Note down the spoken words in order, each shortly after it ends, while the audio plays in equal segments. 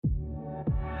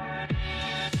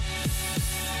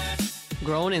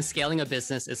Growing and scaling a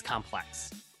business is complex.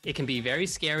 It can be very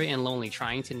scary and lonely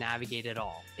trying to navigate it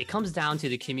all. It comes down to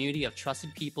the community of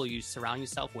trusted people you surround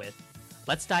yourself with.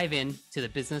 Let's dive in to the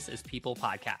Business is People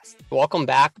podcast. Welcome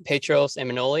back, Petros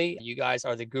and Manoli. You guys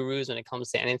are the gurus when it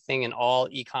comes to anything and all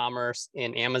e-commerce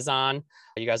in Amazon.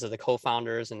 You guys are the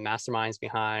co-founders and masterminds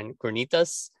behind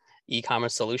Granitsa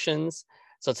e-commerce solutions.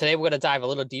 So today we're going to dive a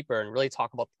little deeper and really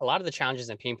talk about a lot of the challenges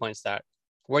and pain points that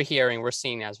we're hearing, we're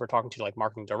seeing as we're talking to like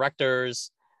marketing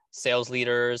directors, sales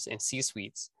leaders, and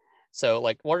C-suites. So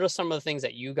like, what are some of the things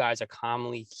that you guys are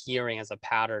commonly hearing as a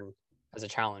pattern, as a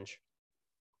challenge?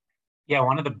 Yeah,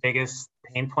 one of the biggest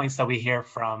pain points that we hear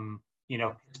from,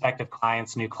 prospective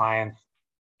clients, new clients,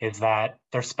 is that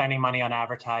they're spending money on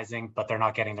advertising, but they're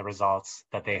not getting the results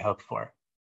that they hoped for.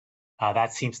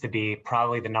 That seems to be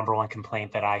probably the number one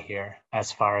complaint that I hear as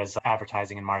far as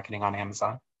advertising and marketing on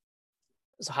Amazon.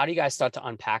 So how do you guys start to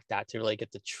unpack that to really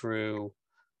get the true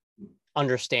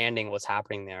understanding what's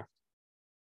happening there?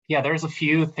 Yeah, there's a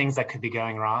few things that could be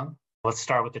going wrong. Let's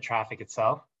start with the traffic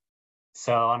itself.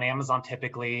 So on Amazon,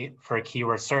 typically for a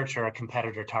keyword search or a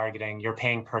competitor targeting, you're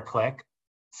paying per click.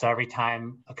 So every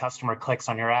time a customer clicks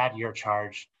on your ad, you're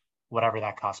charged whatever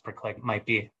that cost per click might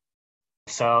be.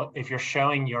 So if you're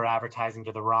showing your advertising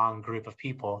to the wrong group of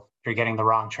people, you're getting the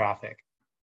wrong traffic.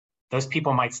 Those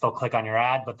people might still click on your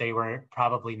ad, but they were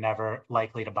probably never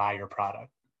likely to buy your product.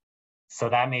 So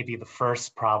that may be the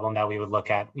first problem that we would look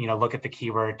at. Look at the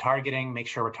keyword targeting, make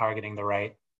sure we're targeting the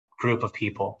right group of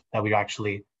people that we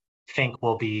actually think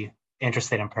will be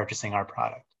interested in purchasing our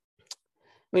product.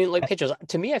 I mean, like Petros,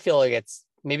 to me, I feel like it's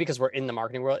maybe because we're in the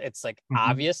marketing world, it's like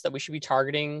obvious that we should be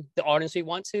targeting the audience we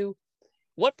want to.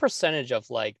 What percentage of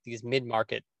like these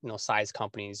mid-market, size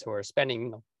companies who are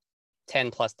spending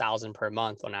 10,000+ per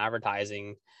month on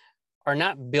advertising are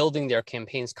not building their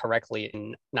campaigns correctly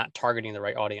and not targeting the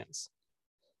right audience?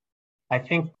 I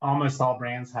think almost all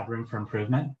brands have room for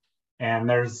improvement. And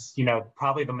there's,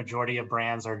 probably the majority of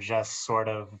brands are just sort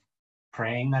of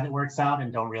praying that it works out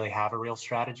and don't really have a real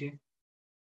strategy.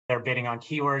 They're bidding on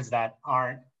keywords that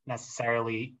aren't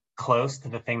necessarily close to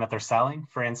the thing that they're selling.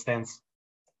 For instance,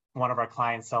 one of our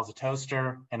clients sells a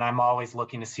toaster, and I'm always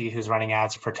looking to see who's running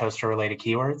ads for toaster-related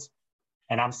keywords.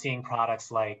 And I'm seeing products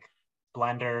like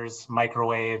blenders,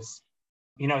 microwaves.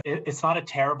 It's not a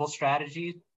terrible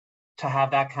strategy to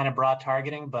have that kind of broad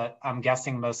targeting, but I'm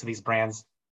guessing most of these brands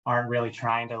aren't really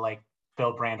trying to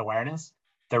build brand awareness.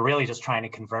 They're really just trying to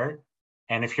convert.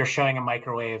 And if you're showing a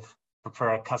microwave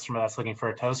for a customer that's looking for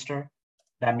a toaster,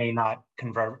 that may not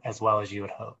convert as well as you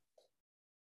would hope.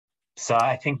 So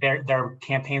I think their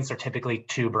campaigns are typically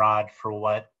too broad for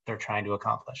what they're trying to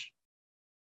accomplish.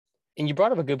 And you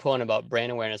brought up a good point about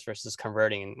brand awareness versus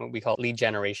converting and what we call lead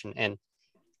generation. And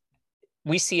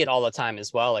we see it all the time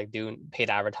as well, like doing paid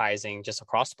advertising just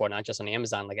across the board, not just on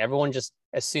Amazon. Like everyone just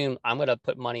assume I'm going to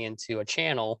put money into a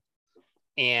channel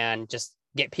and just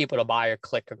get people to buy or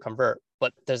click or convert.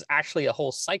 But there's actually a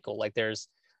whole cycle. Like there's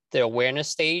the awareness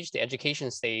stage, the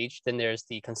education stage, then there's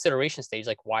the consideration stage.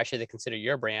 Like why should they consider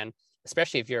your brand,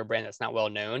 especially if you're a brand that's not well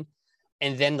known?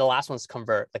 And then the last one's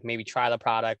convert, like maybe try the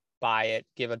product, buy it,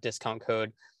 give a discount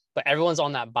code. But everyone's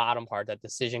on that bottom part, that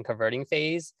decision converting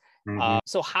phase.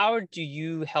 So how do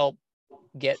you help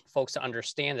get folks to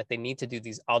understand that they need to do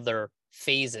these other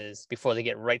phases before they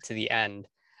get right to the end?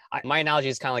 My analogy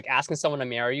is kind of like asking someone to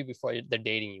marry you before they're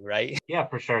dating you, right? Yeah,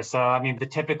 for sure. So, the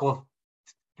typical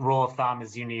rule of thumb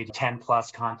is you need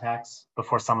 10+ contacts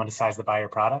before someone decides to buy your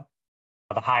product.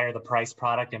 The higher the price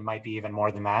product, it might be even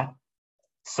more than that.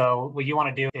 So what you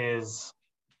want to do is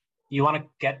you want to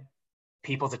get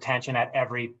people's attention at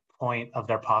every point of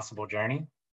their possible journey.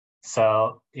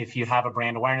 So if you have a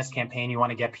brand awareness campaign, you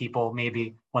want to get people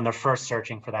maybe when they're first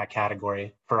searching for that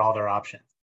category for all their options.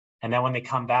 And then when they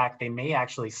come back, they may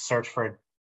actually search for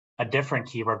a different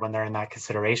keyword when they're in that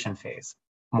consideration phase,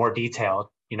 more detailed,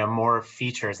 more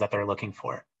features that they're looking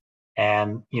for.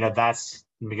 And, that's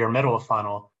your middle of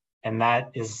funnel. And that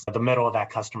is the middle of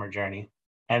that customer journey.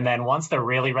 And then once they're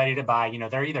really ready to buy,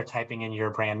 they're either typing in your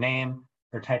brand name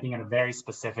or typing in a very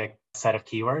specific set of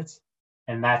keywords.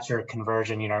 And that's your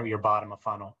conversion, your bottom of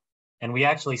funnel. And we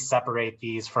actually separate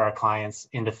these for our clients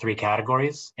into 3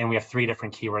 categories. And we have 3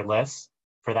 different keyword lists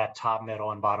for that top,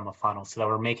 middle, and bottom of funnel, so that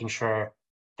we're making sure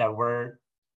that we're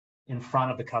in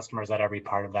front of the customers at every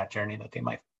part of that journey that they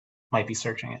might be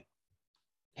searching it.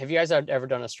 Have you guys ever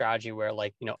done a strategy where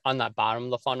on that bottom of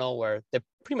the funnel where they're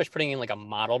pretty much putting in like a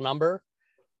model number?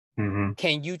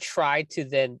 Can you try to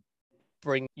then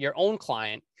bring your own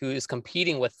client who is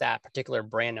competing with that particular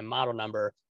brand and model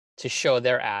number to show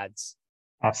their ads?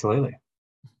 Absolutely.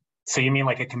 So you mean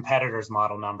like a competitor's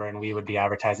model number and we would be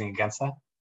advertising against that?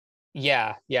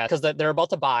 Yeah, because they're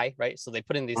about to buy, right? So they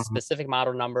put in the Mhm. specific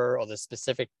model number or the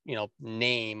specific,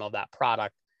 name of that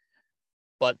product,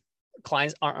 but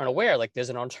clients aren't aware like there's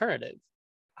an alternative.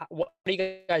 What do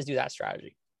you guys do that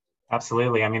strategy?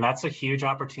 Absolutely. I mean, that's a huge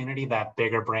opportunity that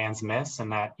bigger brands miss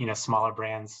and that, smaller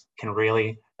brands can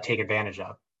really take advantage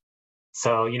of.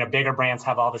 So, bigger brands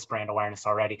have all this brand awareness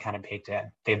already kind of baked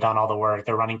in. They've done all the work,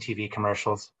 they're running TV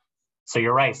commercials. So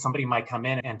you're right, somebody might come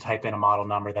in and type in a model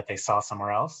number that they saw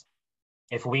somewhere else.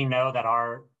 If we know that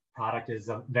our product is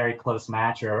a very close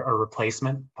match or a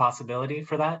replacement possibility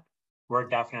for that, we're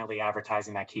definitely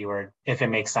advertising that keyword if it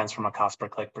makes sense from a cost per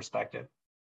click perspective.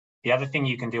 The other thing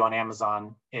you can do on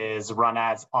Amazon is run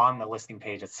ads on the listing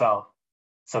page itself.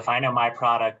 So if I know my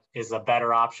product is a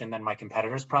better option than my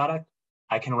competitor's product,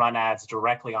 I can run ads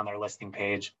directly on their listing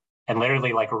page. And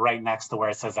literally like right next to where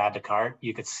it says add to cart,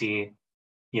 you could see,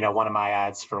 one of my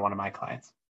ads for one of my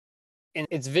clients. And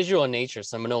it's visual in nature.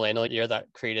 So Manoli, I know you're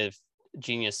that creative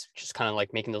genius, just kind of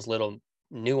like making those little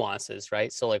nuances,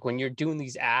 right? So like when you're doing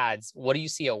these ads, what do you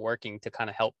see are working to kind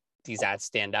of help these ads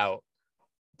stand out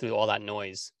through all that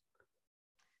noise?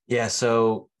 Yeah,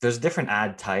 so there's different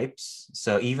ad types.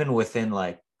 So even within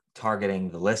like targeting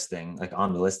the listing, like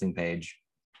on the listing page,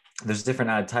 there's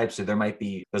different ad types. So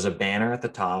there's a banner at the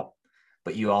top,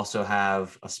 but you also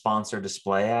have a sponsor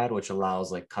display ad, which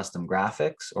allows like custom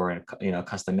graphics or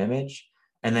custom image,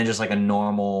 and then just like a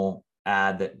normal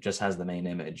ad that just has the main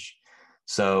image.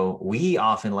 So we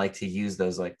often like to use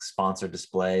those like sponsor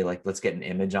display, like let's get an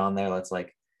image on there. Let's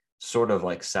like sort of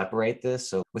like separate this.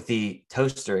 So with the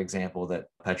toaster example that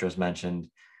Petros mentioned,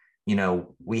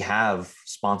 we have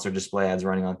sponsored display ads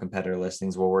running on competitor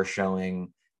listings where we're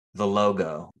showing the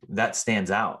logo that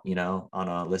stands out, on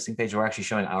a listing page. We're actually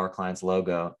showing our client's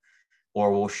logo,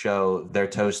 or we'll show their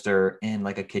toaster in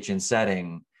like a kitchen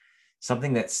setting,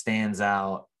 something that stands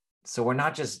out. So we're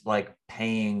not just like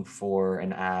paying for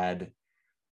an ad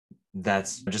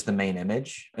that's just the main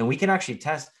image. And we can actually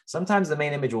test. Sometimes the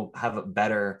main image will have a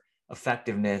better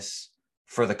effectiveness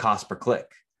for the cost per click.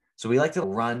 So we like to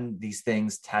run these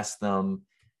things, test them.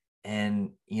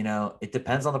 And, it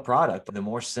depends on the product. The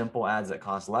more simple ads that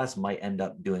cost less might end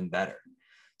up doing better.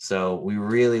 So we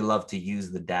really love to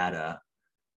use the data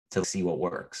to see what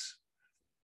works.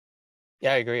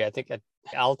 Yeah, I agree. I think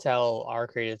I'll tell our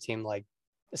creative team, like,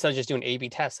 instead of just doing A/B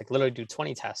tests, like literally do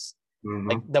 20 tests. Mm-hmm.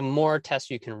 Like the more tests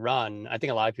you can run, I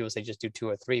think a lot of people say just do 2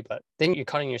 or 3, but then you're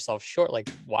cutting yourself short. Like,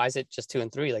 why is it just 2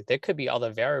 and 3? Like there could be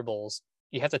other variables.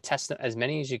 You have to test as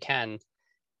many as you can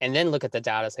and then look at the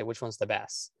data, say which one's the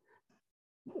best.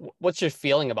 What's your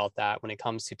feeling about that when it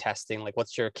comes to testing? Like,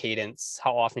 what's your cadence?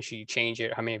 How often should you change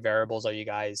it? How many variables are you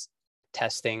guys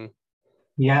testing?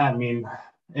 Yeah, I mean,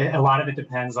 a lot of it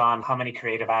depends on how many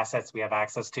creative assets we have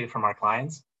access to from our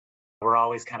clients. We're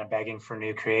always kind of begging for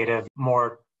new creative,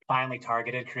 more finely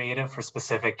targeted creative for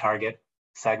specific target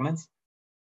segments.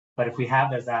 But if we have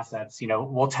those assets,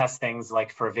 we'll test things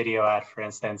like for a video ad, for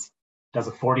instance, does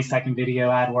a 40-second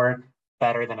video ad work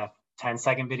better than a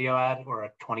 10-second video ad or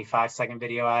a 25-second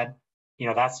video ad?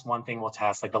 That's one thing we'll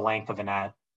test, like the length of an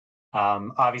ad.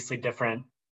 Obviously, different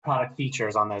product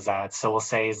features on those ads. So we'll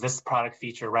say, is this product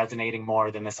feature resonating more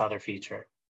than this other feature?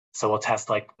 So we'll test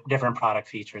like different product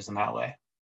features in that way.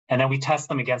 And then we test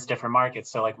them against different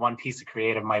markets. So like one piece of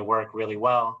creative might work really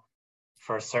well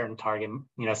for a certain target,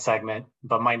 segment,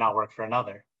 but might not work for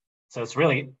another. So it's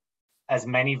really as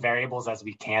many variables as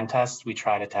we can test, we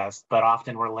try to test, but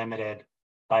often we're limited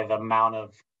by the amount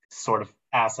of sort of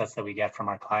assets that we get from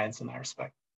our clients in that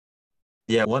respect.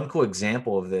 Yeah, one cool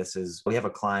example of this is we have a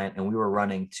client and we were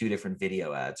running 2 different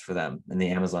video ads for them in the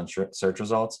Amazon search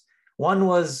results. One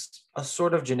was a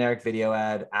sort of generic video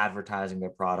ad advertising their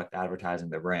product, advertising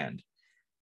their brand.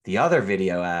 The other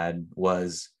video ad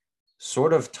was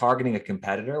sort of targeting a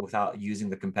competitor without using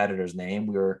the competitor's name.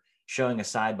 We were showing a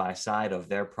side by side of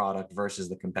their product versus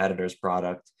the competitor's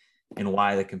product and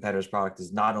why the competitor's product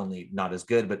is not only not as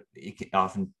good, but it can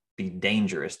often be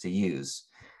dangerous to use.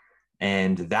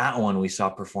 And that one we saw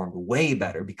performed way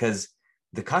better because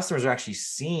the customers are actually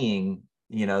seeing,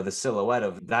 the silhouette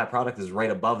of that product is right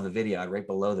above the video ad, right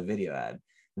below the video ad.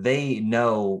 They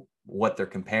know what they're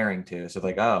comparing to. So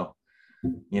like, oh,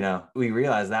 we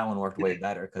realized that one worked way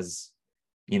better because,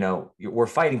 we're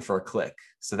fighting for a click.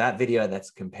 So that video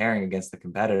that's comparing against the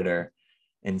competitor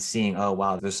and seeing, oh,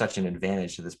 wow, there's such an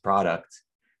advantage to this product.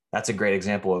 That's a great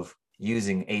example of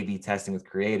using A/B testing with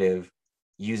creative,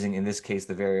 using, in this case,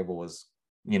 the variable was,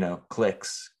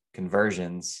 clicks,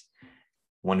 conversions.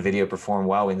 One video performed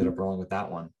well. We ended up rolling with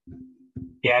that one.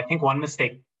 Yeah, I think one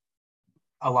mistake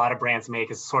a lot of brands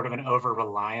make is sort of an over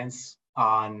reliance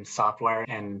on software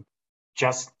and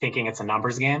just thinking it's a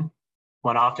numbers game.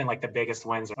 when often like the biggest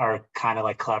wins are kind of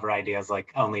like clever ideas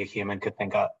like only a human could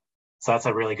think of. So that's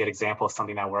a really good example of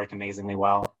something that worked amazingly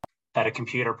well that a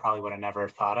computer probably would have never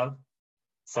thought of.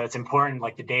 So it's important,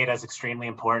 like the data is extremely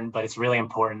important, but it's really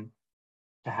important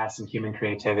to have some human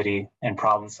creativity and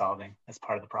problem solving as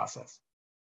part of the process.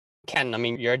 Ken, I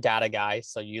mean, you're a data guy,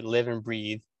 so you live and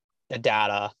breathe the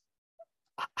data.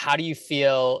 How do you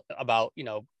feel about,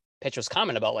 Petros'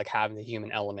 comment about like having the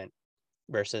human element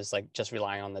versus like just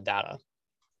relying on the data?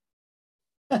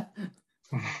 That's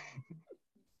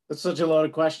such a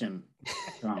loaded question.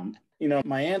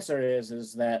 My answer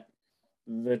is that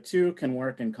the two can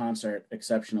work in concert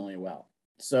exceptionally well.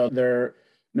 So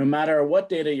no matter what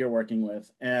data you're working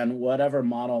with and whatever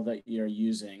model that you're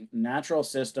using, natural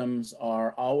systems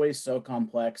are always so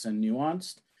complex and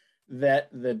nuanced that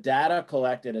the data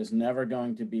collected is never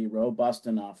going to be robust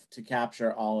enough to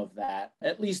capture all of that,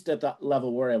 at least at the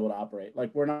level we're able to operate.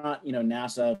 Like we're not,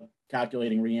 NASA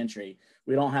calculating reentry.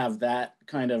 We don't have that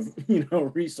kind of,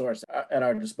 resource at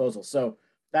our disposal. So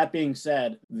that being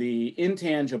said, the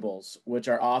intangibles, which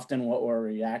are often what we're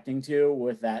reacting to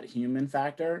with that human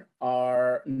factor,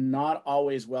 are not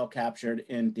always well captured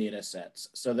in data sets.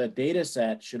 So the data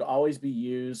set should always be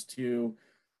used to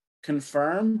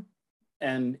confirm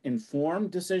and inform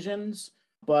decisions,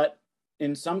 but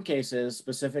in some cases,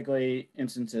 specifically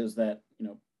instances that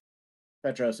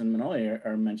Petros and Manoli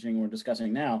are mentioning, we're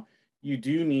discussing now, you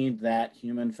do need that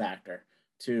human factor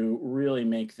to really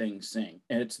make things sing.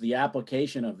 And it's the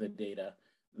application of the data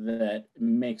that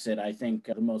makes it, I think,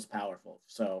 the most powerful.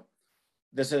 So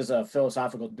this is a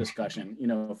philosophical discussion,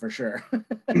 for sure.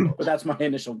 But that's my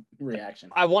initial reaction.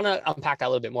 I want to unpack that a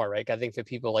little bit more, right? I think for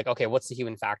people like, okay, what's the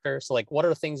human factor? So like, what are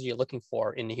the things you're looking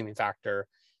for in the human factor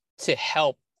to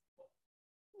help,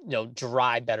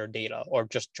 drive better data or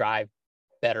just drive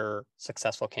better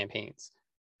successful campaigns?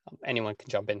 Anyone can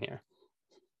jump in here.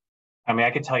 I mean,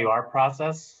 I could tell you our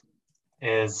process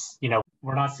is,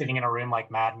 we're not sitting in a room like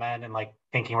Mad Men and like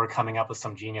thinking we're coming up with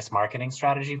some genius marketing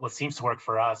strategy. What seems to work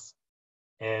for us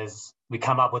is we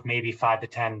come up with maybe 5 to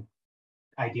 10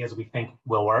 ideas we think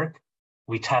will work.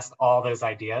 We test all those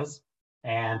ideas,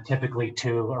 and typically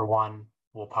 2 or 1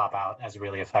 will pop out as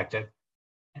really effective.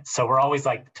 So we're always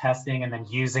like testing and then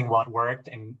using what worked,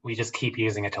 and we just keep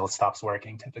using it till it stops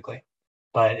working typically.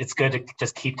 But it's good to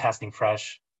just keep testing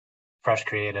fresh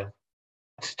creative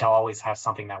to always have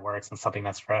something that works and something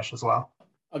that's fresh as well.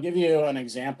 I'll give you an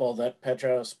example that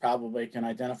Petros probably can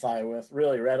identify with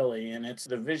really readily, and it's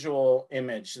the visual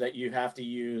image that you have to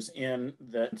use in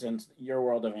your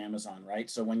world of Amazon, right?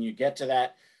 So when you get to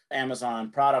that Amazon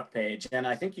product page, and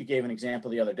I think you gave an example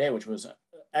the other day, which was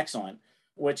excellent,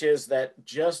 which is that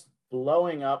just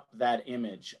blowing up that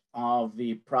image of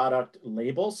the product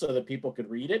label so that people could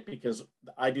read it, because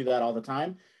I do that all the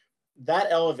time, that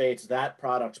elevates that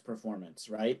product's performance,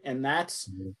 right? And that's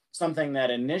something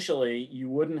that initially you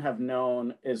wouldn't have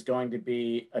known is going to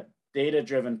be a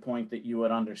data-driven point that you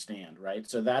would understand, right?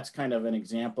 So that's kind of an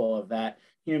example of that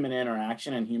human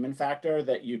interaction and human factor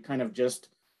that you kind of just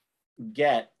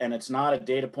get, and it's not a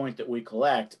data point that we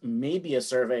collect. Maybe a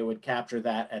survey would capture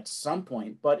that at some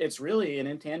point, but it's really an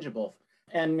intangible.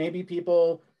 And maybe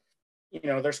people,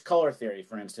 there's color theory,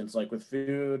 for instance, like with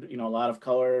food, a lot of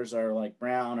colors are like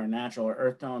brown or natural or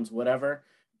earth tones, whatever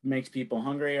makes people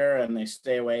hungrier, and they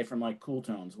stay away from like cool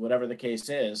tones, whatever the case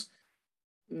is.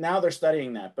 Now they're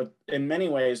studying that, but in many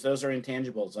ways, those are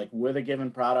intangibles. Like with a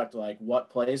given product, like what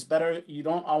plays better, you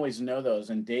don't always know those,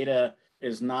 and data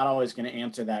is not always going to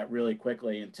answer that really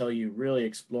quickly until you really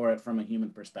explore it from a human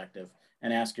perspective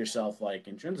and ask yourself, like,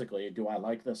 intrinsically, do I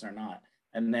like this or not?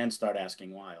 And then start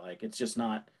asking why. Like, it's just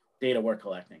not data we're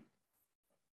collecting.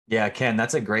 Yeah, Ken,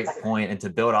 that's a great point. And to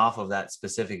build off of that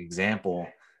specific example,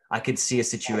 I could see a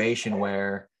situation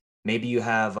where maybe you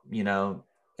have,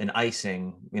 an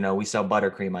icing, we sell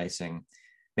buttercream icing.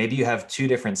 Maybe you have 2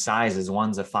 different sizes.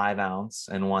 One's a 5 ounce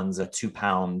and one's a 2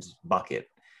 pound bucket.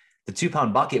 The 2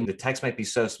 pound bucket, the text might be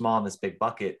so small in this big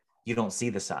bucket, you don't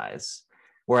see the size.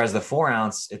 Whereas the 4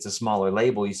 ounce, it's a smaller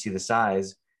label, you see the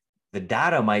size. The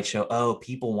data might show, oh,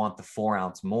 people want the 4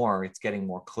 ounce more. It's getting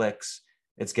more clicks.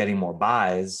 It's getting more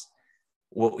buys.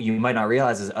 What you might not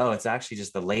realize is, oh, it's actually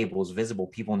just the labels visible.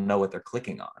 People know what they're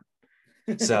clicking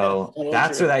on. So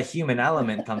that's where that human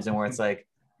element comes in, where it's like,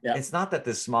 It's not that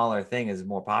this smaller thing is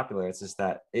more popular. It's just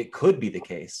that it could be the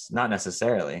case, not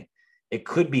necessarily. It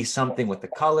could be something with the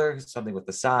color, something with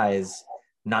the size,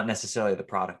 not necessarily the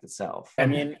product itself. I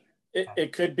mean,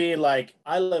 it could be like,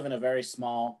 I live in a very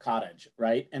small cottage,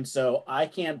 right? And so I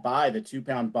can't buy the 2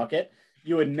 pound bucket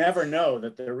you would never know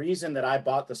that the reason that I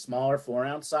bought the smaller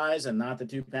 4-ounce size and not the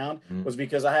 2-pound was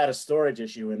because I had a storage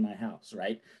issue in my house,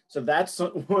 right? So that's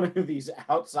one of these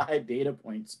outside data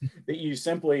points that you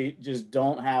simply just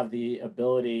don't have the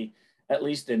ability, at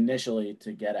least initially,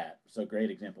 to get at. So great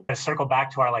example. To circle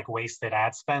back to our like wasted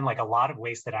ad spend, like a lot of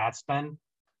wasted ad spend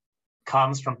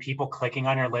comes from people clicking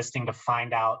on your listing to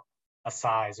find out a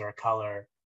size or a color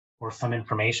or some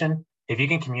information. If you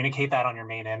can communicate that on your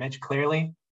main image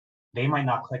clearly, they might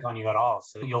not click on you at all.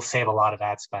 So you'll save a lot of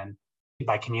ad spend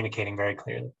by communicating very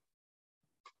clearly.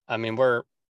 I mean, we're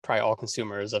probably all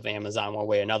consumers of Amazon one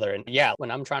way or another. And yeah,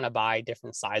 when I'm trying to buy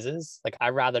different sizes, like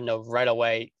I'd rather know right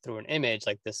away through an image,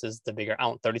 like this is the bigger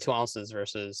ounce, 32 ounces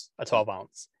versus a 12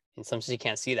 ounce. And sometimes you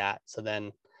can't see that. So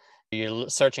then you're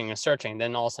searching and searching.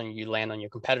 Then all of a sudden you land on your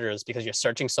competitors because you're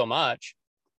searching so much.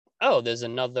 Oh, there's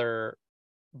another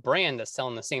brand that's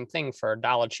selling the same thing for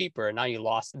 $1 cheaper, and now you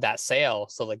lost that sale.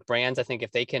 So like brands, I think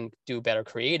if they can do better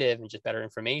creative and just better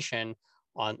information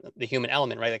on the human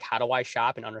element, right? Like how do I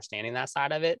shop and understanding that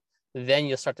side of it, then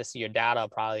you'll start to see your data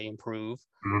probably improve.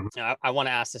 I want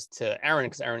to ask this to Aaron,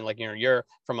 because Aaron, like, you're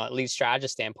from a lead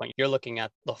strategist standpoint, you're looking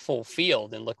at the full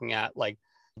field and looking at like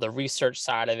the research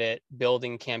side of it,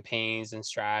 building campaigns and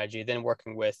strategy, then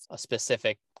working with a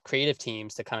specific creative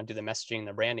teams to kind of do the messaging and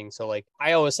the branding. So like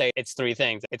I always say it's 3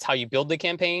 things. It's how you build the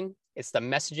campaign, it's the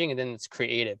messaging, and then it's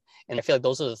creative. And I feel like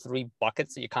those are the 3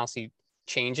 buckets that you're constantly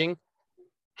changing.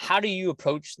 How do you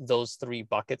approach those 3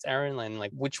 buckets, Aaron? And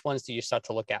like which ones do you start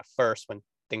to look at first when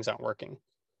things aren't working?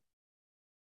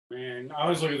 Man, I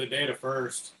always look at the data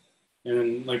first,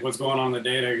 and like what's going on in the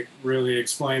data really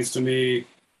explains to me,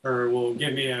 or will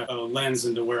give me a lens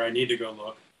into where I need to go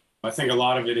look. I think a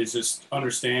lot of it is just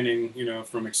understanding,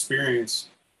 from experience.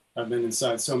 I've been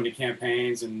inside so many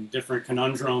campaigns and different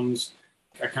conundrums.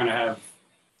 I kind of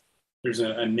there's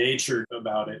a nature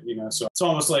about it, so it's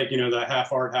almost like, the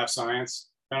half art, half science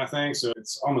kind of thing. So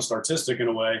it's almost artistic in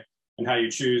a way, and how you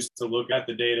choose to look at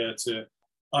the data to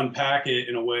unpack it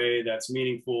in a way that's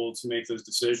meaningful to make those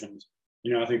decisions.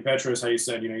 I think Petros, how you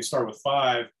said, you start with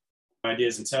 5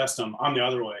 ideas and test them. I'm the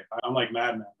other way. I'm like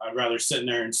madman. I'd rather sit in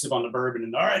there and sip on the bourbon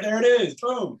and all right, there it is,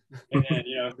 boom, and then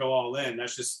go all in.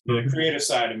 That's just the creative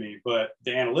side of me. But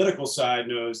the analytical side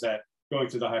knows that going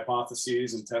through the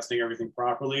hypotheses and testing everything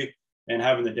properly and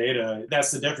having the data, that's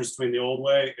the difference between the old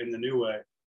way and the new way.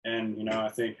 And I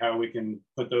think how we can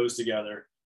put those together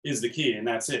is the key. And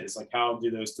that's it. It's like, how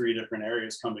do those 3 different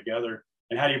areas come together,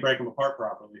 and how do you break them apart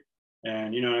properly?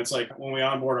 And it's like when we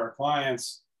onboard our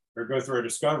clients or go through our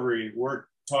discovery, we're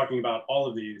talking about all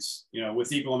of these,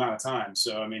 with equal amount of time.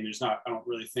 So, I mean, I don't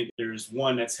really think there's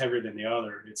one that's heavier than the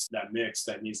other. It's that mix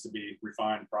that needs to be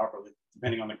refined properly,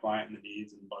 depending on the client and the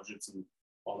needs and budgets and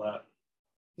all that.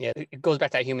 Yeah, it goes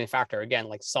back to that human factor again,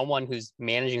 like someone who's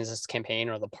managing this campaign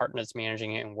or the partner that's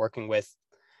managing it and working with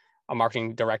a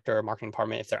marketing director or marketing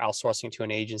department, if they're outsourcing to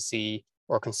an agency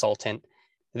or consultant,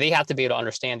 they have to be able to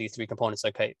understand these 3 components.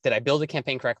 Okay, did I build the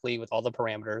campaign correctly with all the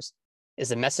parameters? Is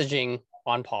the messaging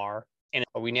on par? And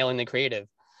are we nailing the creative?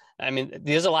 I mean,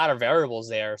 there's a lot of variables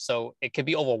there. So it could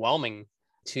be overwhelming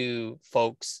to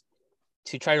folks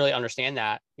to try to really understand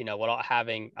that, without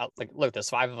having, like, look, there's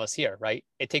 5 of us here, right?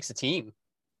 It takes a team.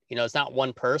 It's not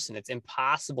one person. It's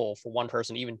impossible for one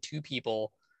person, even 2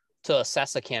 people, to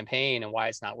assess a campaign and why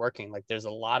it's not working. Like there's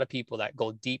a lot of people that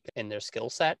go deep in their skill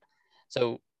set.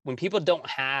 So when people don't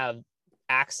have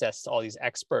access to all these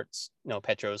experts,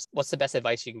 Petros, what's the best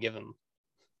advice you can give them?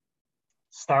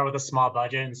 Start with a small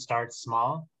budget and start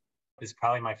small is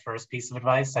probably my first piece of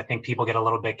advice. I think people get a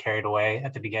little bit carried away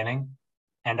at the beginning,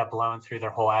 end up blowing through their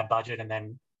whole ad budget, and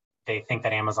then they think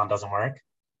that Amazon doesn't work.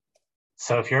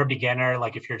 So if you're a beginner,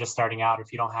 like if you're just starting out, or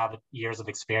if you don't have years of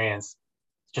experience,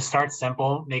 just start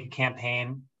simple, make a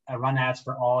campaign, run ads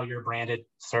for all your branded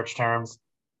search terms,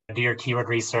 do your keyword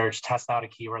research, test out a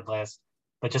keyword list,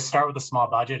 but just start with a small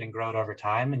budget and grow it over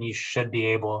time. And you should be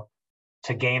able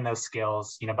to gain those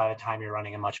skills, by the time you're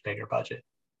running a much bigger budget.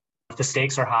 If the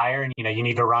stakes are higher and, you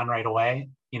need to run right away,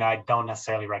 I don't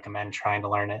necessarily recommend trying to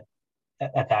learn it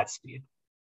at that speed.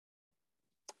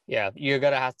 Yeah, you're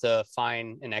going to have to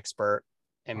find an expert.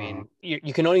 I mean,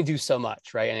 you can only do so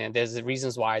much, right? And there's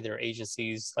reasons why there are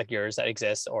agencies like yours that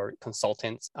exist, or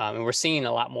consultants. And we're seeing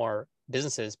a lot more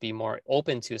businesses be more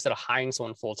open to, instead of hiring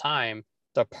someone full time,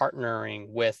 they're partnering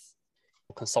with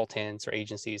consultants or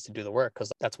agencies to do the work,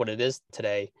 because that's what it is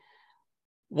today.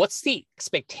 What's the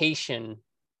expectation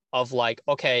of like,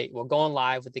 okay, we're going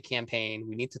live with the campaign.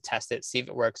 We need to test it, see if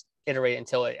it works, iterate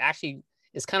until it actually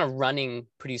is kind of running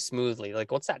pretty smoothly.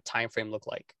 Like, what's that time frame look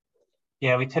like?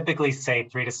 Yeah, we typically say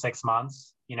 3 to 6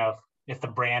 months. If the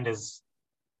brand is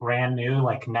brand new,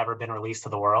 like never been released to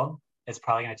the world, it's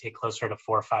probably going to take closer to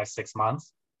 4, 5, 6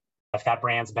 months. If that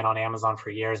brand's been on Amazon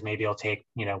for years, maybe it'll take,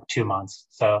 2 months.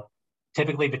 So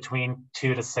typically between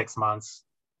 2 to 6 months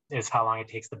is how long it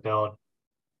takes to build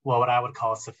what I would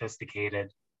call a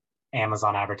sophisticated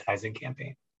Amazon advertising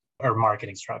campaign or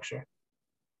marketing structure.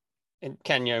 And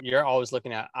Ken, you're always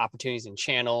looking at opportunities in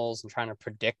channels and trying to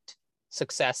predict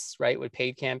success, right, with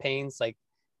paid campaigns. Like,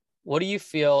 what do you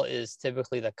feel is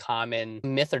typically the common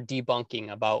myth or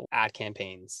debunking about ad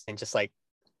campaigns? And just like,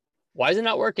 why is it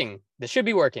not working? This should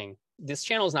be working. This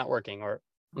channel is not working. Or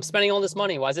I'm spending all this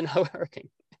money. Why is it not working?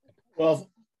 Well,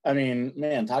 I mean,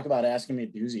 man, talk about asking me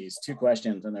doozies. 2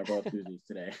 questions, and they're both doozies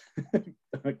today.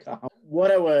 What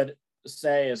I would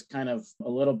say is kind of a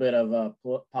little bit of a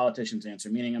politician's answer,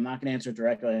 meaning I'm not going to answer it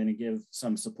directly. I'm going to give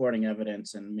some supporting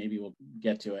evidence, and maybe we'll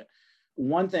get to it.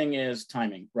 One thing is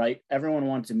timing, right? Everyone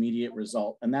wants immediate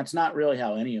result, and that's not really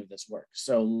how any of this works.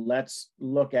 So let's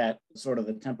look at sort of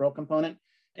the temporal component.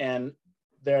 And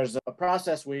there's a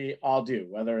process we all do,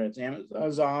 whether it's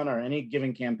Amazon or any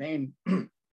given campaign,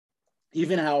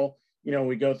 even how,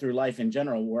 we go through life in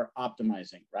general, we're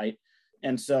optimizing, right?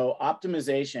 And so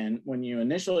optimization, when you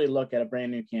initially look at a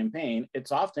brand new campaign,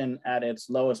 it's often at its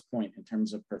lowest point in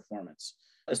terms of performance,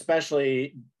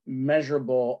 especially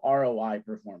measurable ROI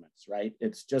performance, right?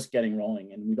 It's just getting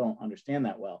rolling, and we don't understand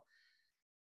that well.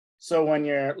 So when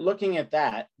you're looking at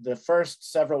that, the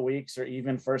first several weeks or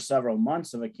even first several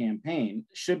months of a campaign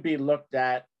should be looked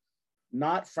at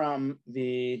not from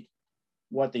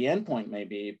what the endpoint may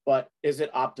be, but is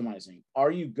it optimizing? Are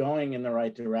you going in the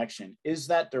right direction? Is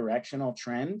that directional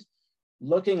trend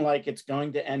looking like it's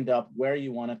going to end up where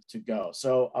you want it to go?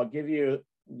 So I'll give you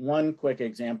one quick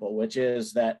example, which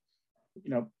is that,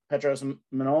 Petros and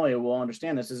Manoli will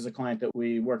understand this. This is a client that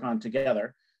we work on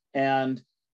together. And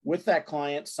with that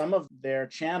client, some of their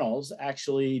channels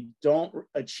actually don't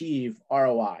achieve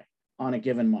ROI on a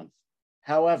given month.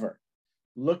 However,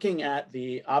 looking at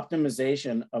the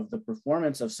optimization of the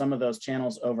performance of some of those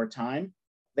channels over time,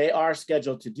 they are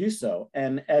scheduled to do so.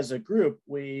 And as a group,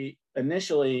 we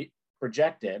initially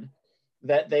projected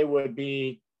that they would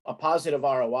be a positive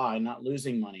ROI, not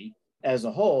losing money as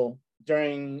a whole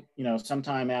during,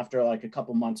 sometime after like a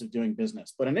couple months of doing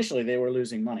business. But initially they were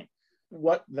losing money.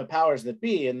 What the powers that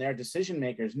be and their decision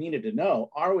makers needed to know,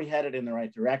 are we headed in the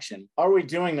right direction? Are we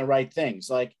doing the right things?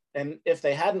 And if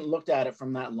they hadn't looked at it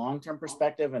from that long-term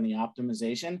perspective and the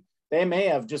optimization, they may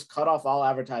have just cut off all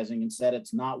advertising and said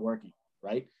it's not working,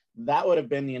 right? That would have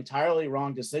been the entirely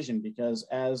wrong decision, because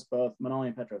as both Manoli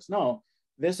and Petros know,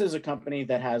 this is a company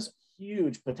that has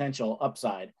huge potential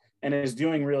upside and is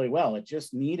doing really well. It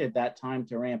just needed that time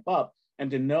to ramp up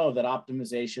and to know that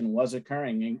optimization was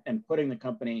occurring and putting the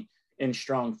company in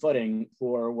strong footing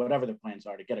for whatever their plans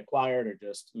are, to get acquired or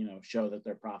just, show that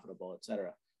they're profitable, et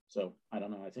cetera. So I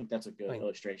don't know. I think that's a good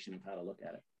illustration of how to look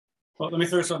at it. Well, let me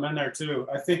throw something in there too.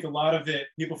 I think a lot of it,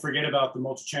 people forget about the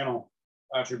multi-channel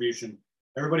attribution.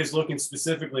 Everybody's looking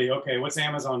specifically, okay, what's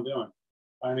Amazon doing?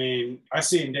 I mean, I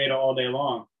see it in data all day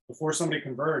long. Before somebody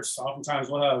converts, oftentimes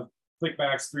we'll have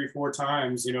clickbacks 3, 4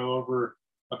 times, over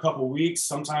a couple of weeks,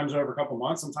 sometimes over a couple of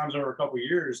months, sometimes over a couple of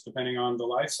years, depending on the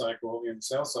life cycle and the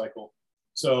sales cycle.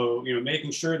 So,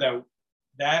 making sure that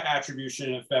that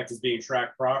attribution effect is being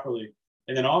tracked properly.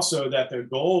 And then also that the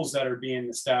goals that are being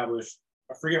established,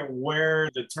 I forget where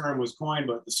the term was coined,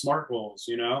 but the SMART goals,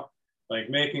 like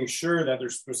making sure that they're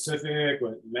specific,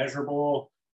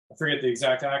 measurable. I forget the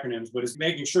exact acronyms, but it's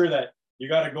making sure that you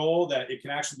got a goal that it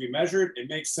can actually be measured, it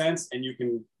makes sense, and you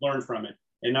can learn from it.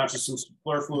 And not just some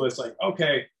superfluous, like,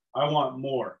 okay, I want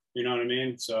more, you know what I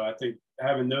mean? So I think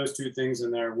having those 2 things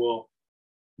in there will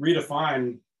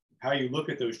redefine how you look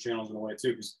at those channels in a way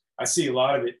too, because I see a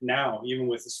lot of it now, even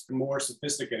with more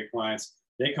sophisticated clients.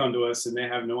 They come to us and they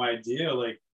have no idea,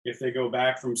 like if they go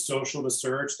back from social to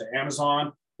search to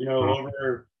Amazon,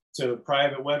 over to a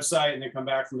private website, and they come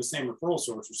back from the same referral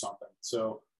source or something.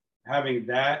 So having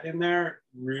that in there,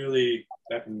 really,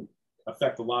 that can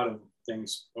affect a lot of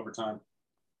things over time.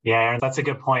 Yeah, Aaron, that's a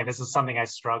good point. This is something I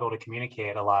struggle to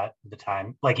communicate a lot of the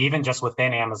time. Like even just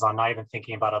within Amazon, not even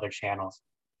thinking about other channels.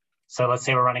 So let's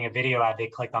say we're running a video ad, they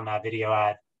clicked on that video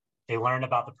ad, they learned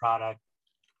about the product,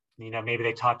 maybe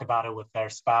they talked about it with their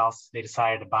spouse, they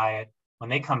decided to buy it. When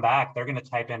they come back, they're going to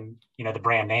type in, the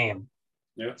brand name.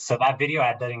 Yep. So that video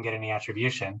ad didn't get any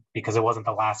attribution because it wasn't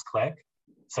the last click.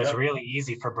 So It's really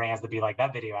easy for brands to be like,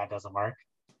 that video ad doesn't work.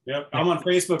 Yep. I'm on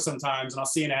Facebook sometimes and I'll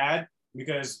see an ad,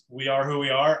 because we are who we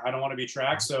are. I don't want to be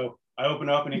tracked. So I open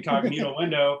up an incognito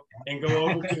window and go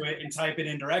over to it and type it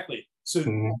in directly. So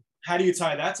how do you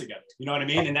tie that together? You know what I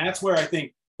mean? And that's where I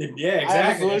think, yeah,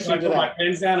 exactly. I put my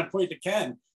pens down and point to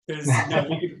Ken. Because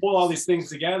we can pull all these things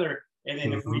together. And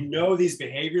then if we know these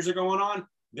behaviors are going on,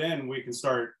 then we can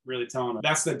start really telling them.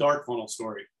 That's the dark funnel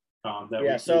story that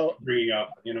we keep bringing up.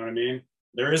 You know what I mean?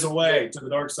 There is a way to the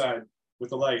dark side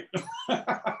with the light.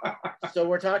 So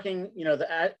we're talking,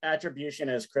 the attribution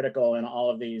is critical in all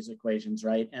of these equations,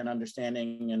 right? And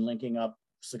understanding and linking up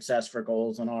success for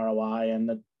goals and ROI, and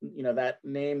that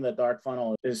name, the dark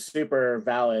funnel, is super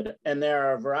valid. And there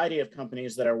are a variety of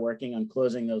companies that are working on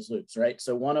closing those loops, right?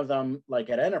 So one of them, like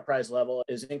at enterprise level,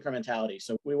 is incrementality.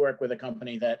 So we work with a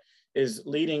company that is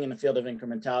leading in the field of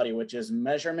incrementality, which is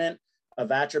measurement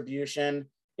of attribution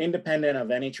independent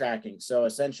of any tracking. So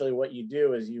essentially what you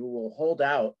do is you will hold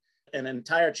out an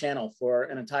entire channel for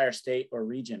an entire state or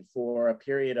region for a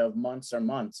period of months or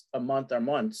months, a month or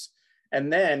months.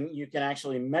 And then you can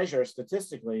actually measure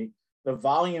statistically the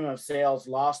volume of sales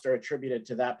lost or attributed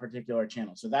to that particular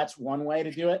channel. So that's one way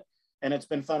to do it. And it's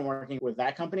been fun working with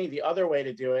that company. The other way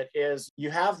to do it is you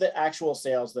have the actual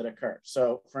sales that occur.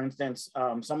 So for instance,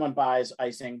 someone buys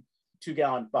icing,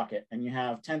 2-gallon bucket, and you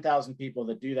have 10,000 people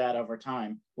that do that over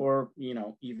time, or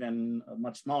even a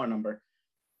much smaller number.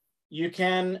 You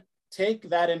can take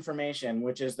that information,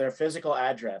 which is their physical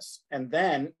address, and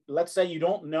then let's say you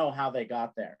don't know how they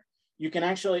got there. You can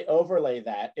actually overlay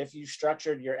that if you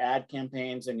structured your ad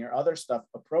campaigns and your other stuff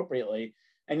appropriately,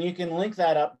 and you can link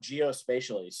that up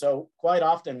geospatially. So quite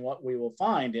often what we will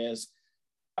find is,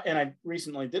 and I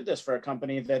recently did this for a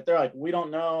company, that they're like, we don't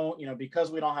know,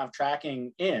 because we don't have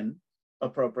tracking in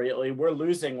appropriately, we're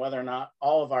losing whether or not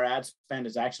all of our ad spend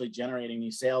is actually generating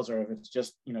these sales, or if it's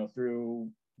just, through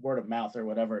word of mouth or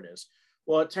whatever it is.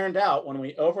 Well, it turned out when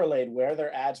we overlaid where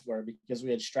their ads were, because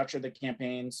we had structured the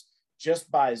campaigns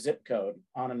just by zip code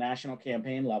on a national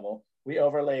campaign level, we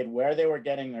overlaid where they were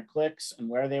getting their clicks and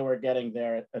where they were getting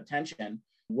their attention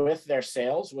with their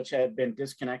sales, which had been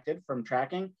disconnected from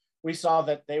tracking. We saw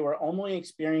that they were only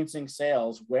experiencing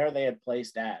sales where they had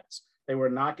placed ads. They were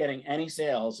not getting any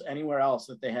sales anywhere else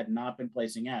that they had not been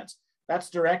placing ads. That's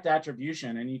direct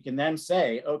attribution. And you can then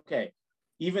say, okay,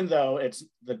 even though it's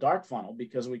the dark funnel,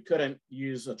 because we couldn't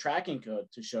use a tracking code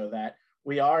to show that,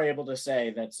 we are able to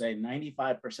say that, say,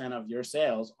 95% of your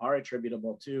sales are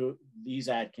attributable to these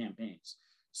ad campaigns.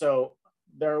 So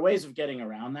there are ways of getting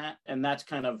around that. And that's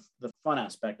kind of the fun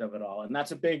aspect of it all. And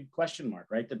that's a big question mark,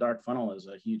 right? The dark funnel is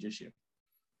a huge issue.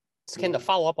 So Ken, to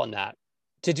follow up on that,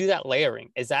 to do that layering,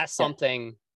 is that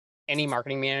something any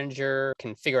marketing manager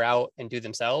can figure out and do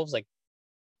themselves? Like,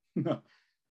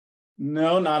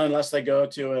 No, not unless they go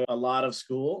to a lot of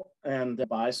school and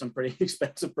buy some pretty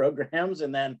expensive programs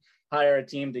and then hire a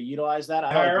team to utilize that.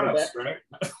 Right?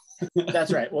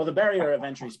 That's right. Well, the barrier of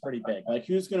entry is pretty big. Like,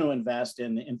 who's going to invest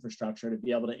in the infrastructure to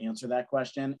be able to answer that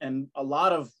question? And a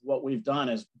lot of what we've done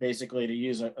is basically, to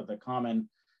use the common,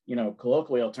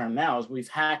 colloquial term now, is we've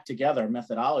hacked together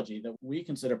methodology that we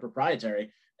consider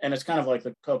proprietary. And it's kind of like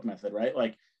the Koch method, right?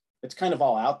 Like, it's kind of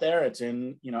all out there. It's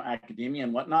in, academia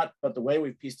and whatnot, but the way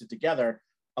we've pieced it together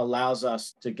allows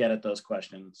us to get at those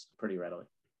questions pretty readily.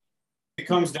 It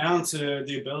comes down to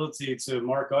the ability to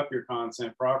mark up your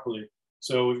content properly.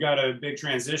 So we've got a big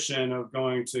transition of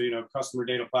going to, customer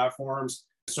data platforms,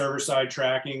 server-side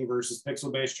tracking versus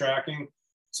pixel-based tracking.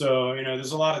 So,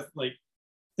 there's a lot of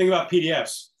think about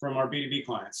PDFs from our B2B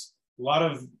clients. A lot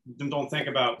of them don't think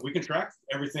about, we can track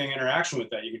everything interaction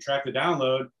with that. You can track the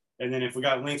download. And then if we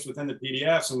got links within the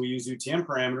PDFs and we use UTM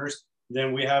parameters,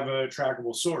 then we have a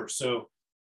trackable source. So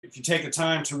if you take the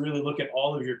time to really look at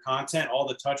all of your content, all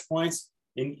the touch points,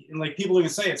 and like people even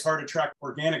say, it's hard to track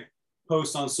organic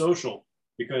posts on social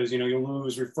because, you'll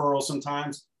lose referrals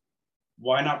sometimes.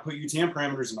 Why not put UTM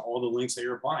parameters in all the links that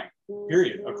you're applying,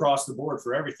 period, across the board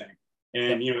for everything?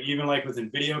 And, even like within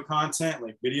video content,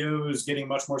 like video is getting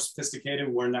much more sophisticated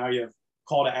where now you have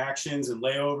call to actions and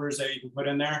layovers that you can put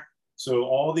in there. So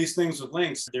all these things with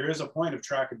links, there is a point of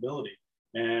trackability.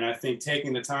 And I think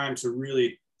taking the time to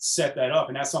really set that up,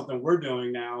 and that's something we're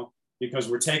doing now because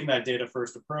we're taking that data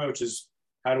first approach, is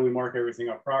how do we mark everything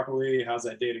up properly? How's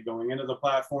that data going into the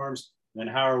platforms? Then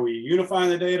how are we unifying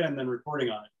the data and then reporting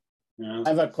on it? I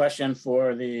have a question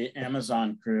for the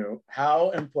Amazon crew.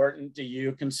 How important do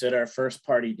you consider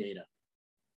first-party data?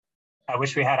 I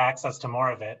wish we had access to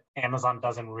more of it. Amazon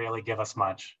doesn't really give us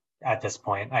much at this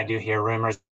point. I do hear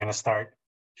rumors they're going to start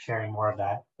sharing more of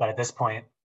that. But at this point,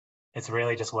 it's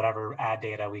really just whatever ad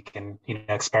data we can,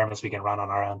 experiments we can run on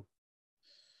our own.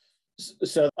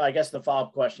 So I guess the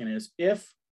follow-up question is,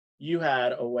 if you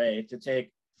had a way to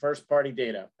take first-party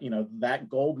data, that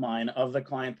gold mine of the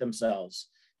client themselves,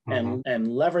 and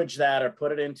leverage that or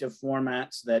put it into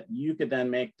formats that you could then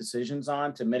make decisions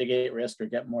on to mitigate risk or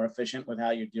get more efficient with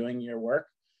how you're doing your work,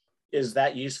 is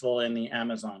that useful in the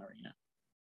Amazon arena?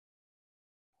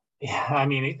 Yeah, I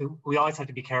mean, we always have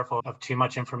to be careful of too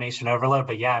much information overload,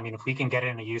 but yeah, I mean, if we can get it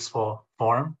in a useful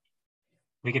form,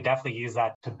 we could definitely use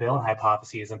that to build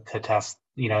hypotheses and to test,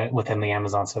 within the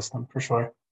Amazon system for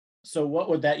sure. So what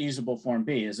would that usable form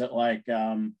be? Is it like,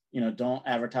 don't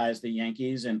advertise the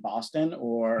Yankees in Boston,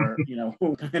 or,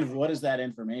 kind of what does that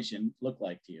information look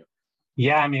like to you?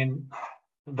 Yeah, I mean,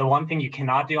 the one thing you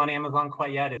cannot do on Amazon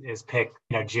quite yet is pick,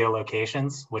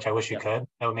 geolocations, which I wish you could.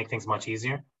 That would make things much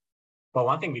easier. But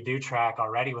one thing we do track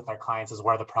already with our clients is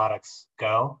where the products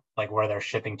go, like where they're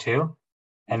shipping to.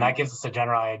 And that gives us a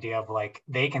general idea of like,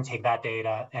 they can take that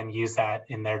data and use that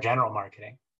in their general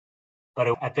marketing.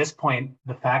 But at this point,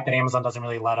 the fact that Amazon doesn't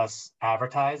really let us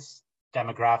advertise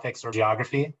demographics or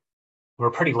geography,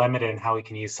 we're pretty limited in how we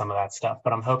can use some of that stuff.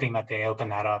 But I'm hoping that they open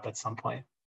that up at some point.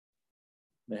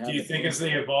 Do you think as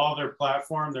they evolve their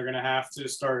platform, they're going to have to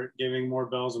start giving more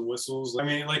bells and whistles? I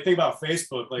mean, like think about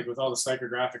Facebook, like with all the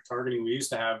psychographic targeting we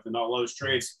used to have, and all those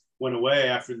traits went away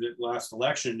after the last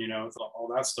election, with all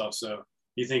that stuff. So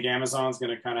you think Amazon's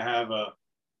going to kind of have a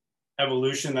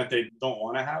evolution that they don't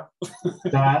want to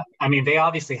have? I mean, they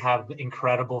obviously have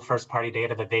incredible first party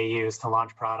data that they use to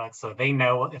launch products. So they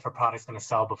know if a product's going to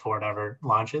sell before it ever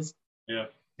launches. Yeah.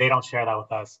 They don't share that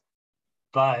with us.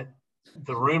 But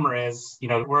the rumor is,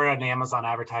 we're an Amazon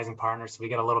advertising partner, so we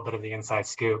get a little bit of the inside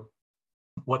scoop.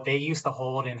 What they used to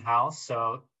hold in-house,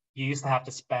 so you used to have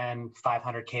to spend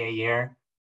 $500K a year.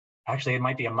 Actually, it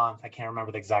might be a month. I can't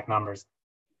remember the exact numbers.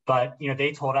 But,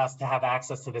 they told us to have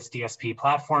access to this DSP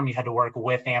platform. You had to work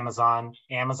with Amazon.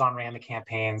 Amazon ran the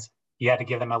campaigns. You had to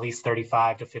give them at least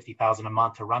 $35,000 to $50,000 a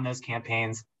month to run those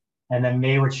campaigns. And then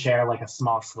they would share like a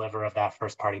small sliver of that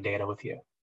first party data with you.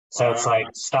 So it's like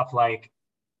stuff like,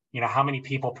 how many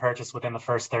people purchase within the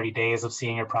first 30 days of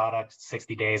seeing your product,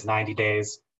 60 days, 90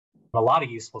 days, a lot of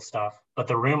useful stuff. But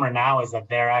the rumor now is that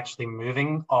they're actually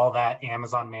moving all that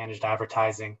Amazon managed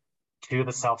advertising to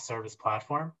the self-service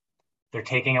platform. They're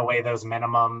taking away those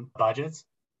minimum budgets.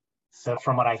 So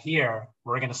from what I hear,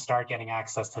 we're going to start getting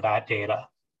access to that data.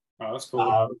 Oh, that's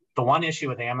cool. The one issue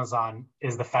with Amazon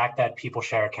is the fact that people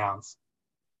share accounts.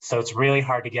 So it's really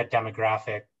hard to get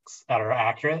demographics that are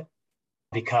accurate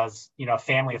because, a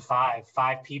family of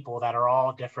five people that are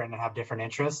all different and have different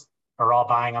interests are all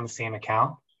buying on the same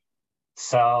account.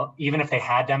 So even if they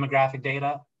had demographic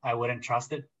data, I wouldn't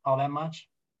trust it all that much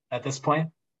at this point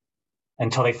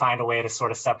until they find a way to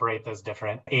sort of separate those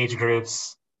different age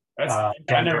groups. I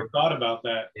never thought about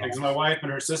that because my wife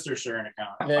and her sister share an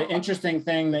account. The interesting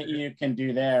thing that you can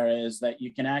do there is that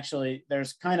you can actually,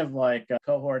 there's kind of like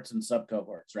cohorts and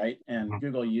sub-cohorts, right? And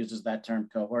Google uses that term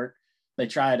cohort. They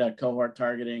tried a cohort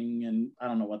targeting, and I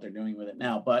don't know what they're doing with it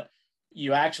now, but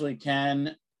you actually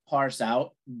can parse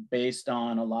out based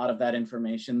on a lot of that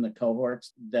information, the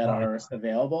cohorts that are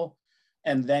available,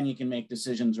 and then you can make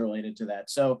decisions related to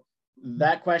that. So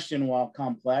that question, while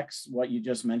complex, what you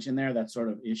just mentioned there, that sort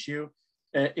of issue,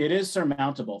 it is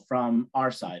surmountable from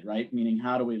our side, right? Meaning,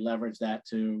 how do we leverage that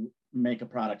to make a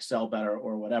product sell better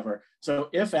or whatever? So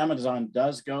if Amazon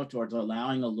does go towards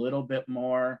allowing a little bit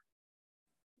more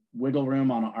wiggle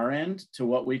room on our end to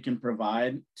what we can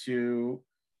provide to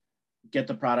get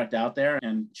the product out there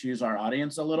and choose our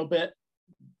audience a little bit,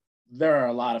 there are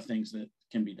a lot of things that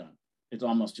can be done. It's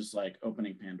almost just like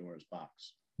opening Pandora's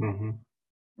box.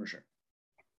 For sure.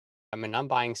 I mean, I'm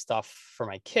buying stuff for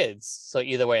my kids. So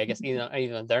either way, I guess,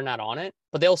 either they're not on it,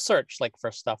 but they'll search like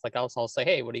for stuff. Like I'll say,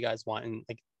 hey, what do you guys want? And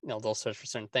like, they'll search for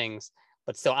certain things,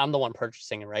 but still I'm the one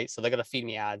purchasing it, right? So they're going to feed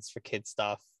me ads for kids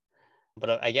stuff.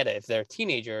 But I get it. If they're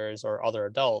teenagers or other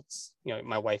adults,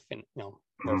 my wife and,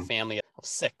 we're a family of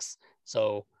 6.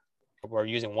 So we're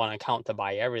using one account to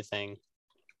buy everything.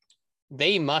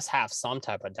 They must have some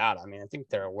type of data. I mean, I think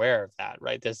they're aware of that,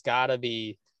 right? There's got to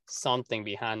be something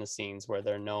behind the scenes where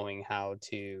they're knowing how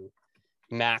to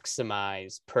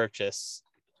maximize purchase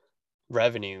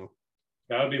revenue.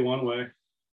 That would be one way.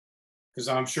 Because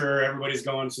I'm sure everybody's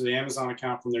going to the Amazon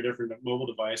account from their different mobile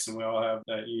device, and we all have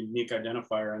that unique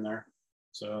identifier in there.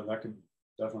 So that could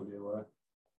definitely be a way.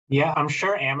 Yeah, I'm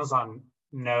sure Amazon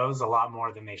knows a lot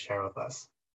more than they share with us.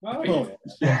 Oh,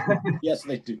 yeah. Yes,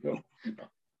 they do.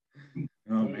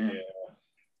 Oh, man. Yeah.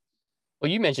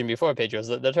 Well, you mentioned before, Petros,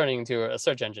 that they're turning into a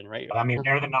search engine, right? I mean,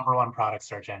 they're the #1 product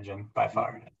search engine by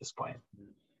far at this point.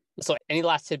 So any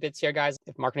last tidbits here, guys?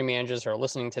 If marketing managers are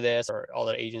listening to this, or all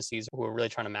the agencies who are really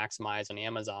trying to maximize on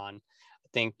Amazon, I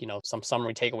think, some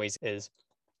summary takeaways is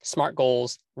SMART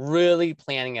goals, really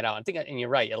planning it out. I think, and you're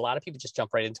right, a lot of people just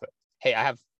jump right into it. Hey, I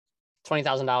have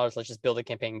 $20,000, let's just build a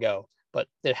campaign and go. But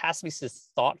there has to be this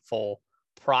thoughtful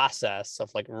process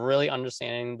of like really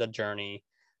understanding the journey,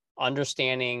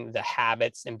 understanding the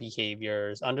habits and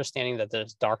behaviors, understanding that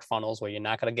there's dark funnels where you're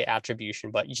not going to get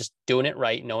attribution, but you're just doing it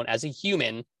right, known as a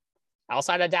human,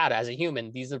 outside of data, as a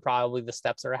human, these are probably the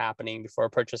steps that are happening before a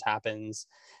purchase happens.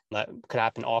 That could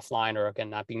happen offline or again,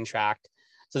 not being tracked.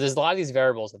 So there's a lot of these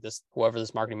variables that whoever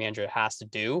this marketing manager has to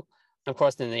do. And of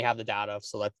course, then they have the data,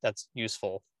 so that's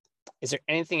useful. Is there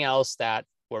anything else that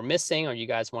we're missing, or you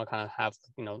guys want to kind of have,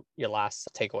 your last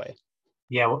takeaway?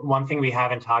 Yeah, one thing we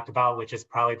haven't talked about, which is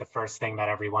probably the first thing that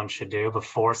everyone should do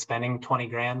before spending 20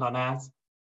 grand on ads,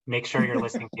 make sure your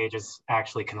listing pages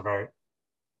actually convert.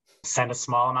 Send a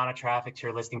small amount of traffic to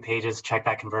your listing pages, check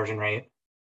that conversion rate,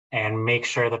 and make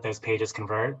sure that those pages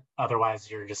convert. Otherwise,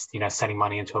 you're just, sending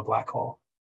money into a black hole.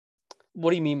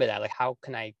 What do you mean by that? Like, how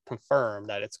can I confirm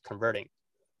that it's converting?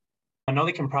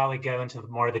 Manoli can probably go into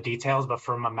more of the details, but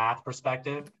from a math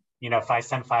perspective, if I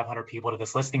send 500 people to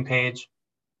this listing page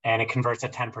and it converts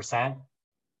at 10%,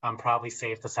 I'm probably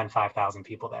safe to send 5,000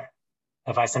 people there.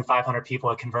 If I send 500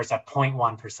 people, it converts at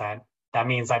 0.1%. That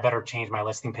means I better change my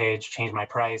listing page, change my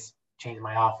price, change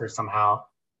my offer somehow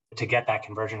to get that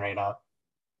conversion rate up.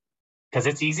 Because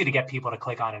it's easy to get people to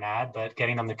click on an ad, but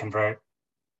getting them to convert,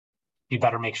 you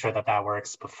better make sure that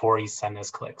works before you send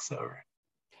those clicks over.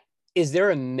 Is there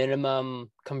a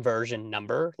minimum conversion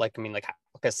number?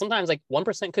 Because sometimes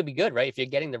 1% could be good, right? If you're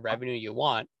getting the revenue you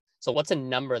want. So what's a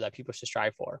number that people should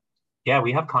strive for? Yeah,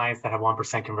 we have clients that have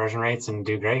 1% conversion rates and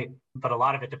do great, but a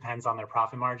lot of it depends on their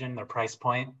profit margin, their price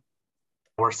point.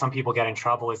 Where some people get in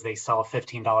trouble is they sell a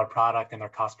 $15 product and their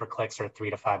cost per clicks are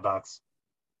 $3 to $5.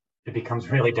 It becomes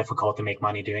really difficult to make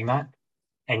money doing that.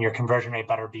 And your conversion rate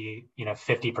better be,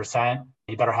 50%.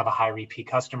 You better have a high repeat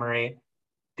customer rate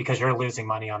because you're losing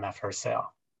money on that first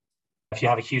sale. If you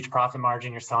have a huge profit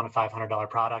margin, you're selling a $500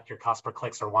 product, your cost per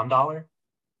clicks are $1,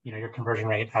 your conversion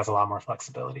rate has a lot more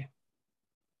flexibility.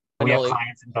 We have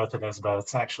clients in both of those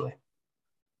boats, actually.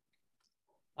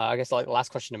 I guess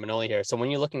last question to Manoli here. So when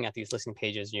you're looking at these listing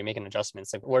pages, you're making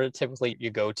adjustments. What are typically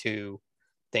your go-to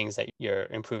things that you're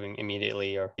improving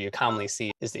immediately or you commonly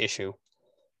see is the issue?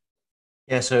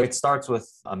 Yeah, so it starts with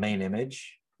a main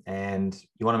image, and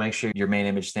you want to make sure your main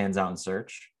image stands out in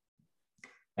search.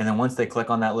 And then once they click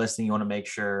on that listing, you want to make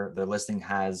sure the listing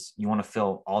you want to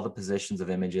fill all the positions of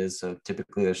images. So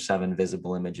typically there's 7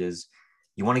 visible images.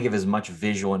 You want to give as much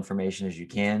visual information as you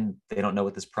can. They don't know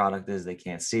what this product is. They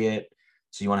can't see it.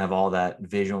 So you want to have all that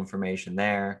visual information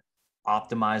there.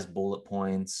 Optimize bullet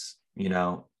points,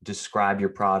 describe your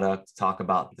product, talk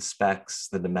about the specs,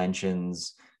 the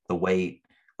dimensions, the weight,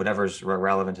 whatever's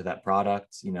relevant to that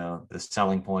product, the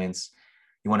selling points.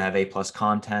 You want to have A+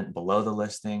 content below the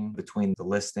listing, between the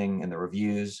listing and the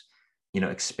reviews,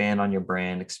 expand on your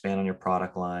brand, expand on your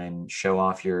product line, show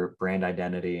off your brand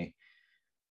identity.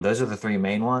 Those are the 3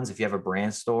 main ones. If you have a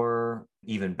brand store,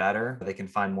 even better, they can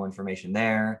find more information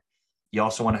there. You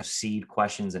also want to seed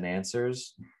questions and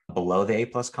answers below the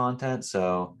A+ content.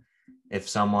 So if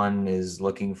someone is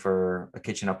looking for a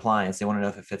kitchen appliance, they want to know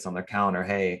if it fits on their counter.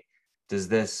 Hey, does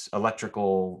this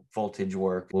electrical voltage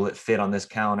work? Will it fit on this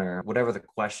counter? Whatever the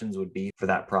questions would be for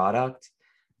that product.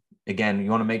 Again,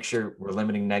 you want to make sure we're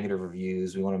limiting negative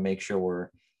reviews. We want to make sure we're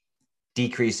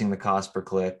decreasing the cost per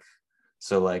click.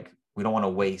 So we don't want to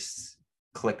waste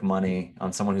click money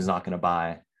on someone who's not going to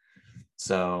buy.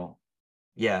 So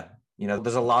yeah,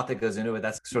 there's a lot that goes into it.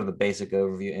 That's sort of the basic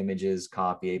overview: images,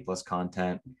 copy, A+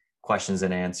 content, questions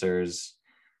and answers,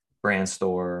 brand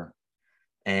store.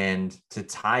 And to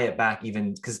tie it back,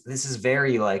 even because this is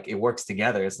very it works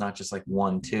together. It's not just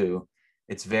 1, 2.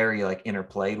 It's very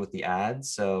interplayed with the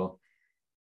ads. So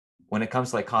when it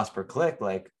comes to cost per click,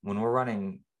 when we're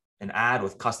running an ad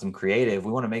with custom creative,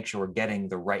 we want to make sure we're getting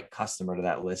the right customer to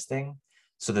that listing.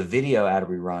 So the video ad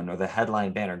we run or the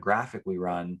headline banner graphic we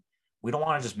run, we don't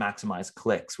want to just maximize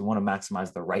clicks. We want to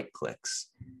maximize the right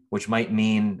clicks, which might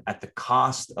mean at the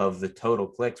cost of the total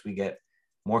clicks, we get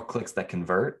more clicks that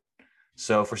convert.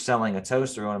 So if we're selling a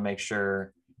toaster, we want to make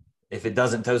sure if it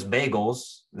doesn't toast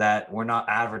bagels, that we're not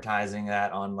advertising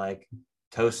that on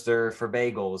toaster for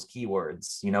bagels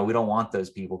keywords. We don't want those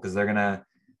people because they're going to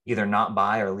either not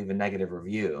buy or leave a negative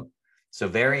review. So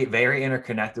very, very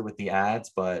interconnected with the ads,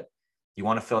 but you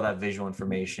want to fill that visual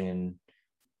information.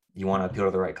 You want to appeal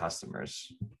to the right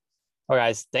customers. Well,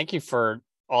 guys, thank you for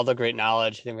all the great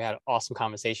knowledge. I think we had an awesome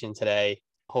conversation today.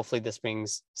 Hopefully this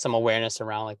brings some awareness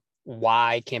around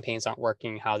why campaigns aren't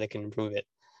working, how they can improve it.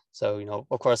 So,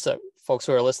 of course, folks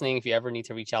who are listening, if you ever need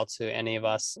to reach out to any of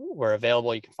us, we're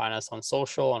available. You can find us on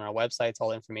social, on our websites. All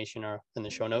the information are in the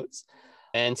show notes.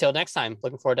 And until next time,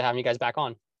 looking forward to having you guys back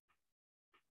on.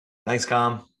 Thanks,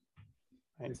 Com.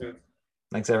 Right.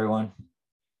 Thanks, everyone.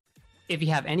 If you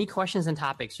have any questions and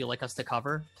topics you'd like us to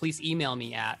cover, please email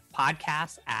me at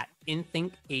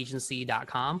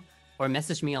podcast@inthinkagency.com or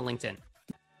message me on LinkedIn.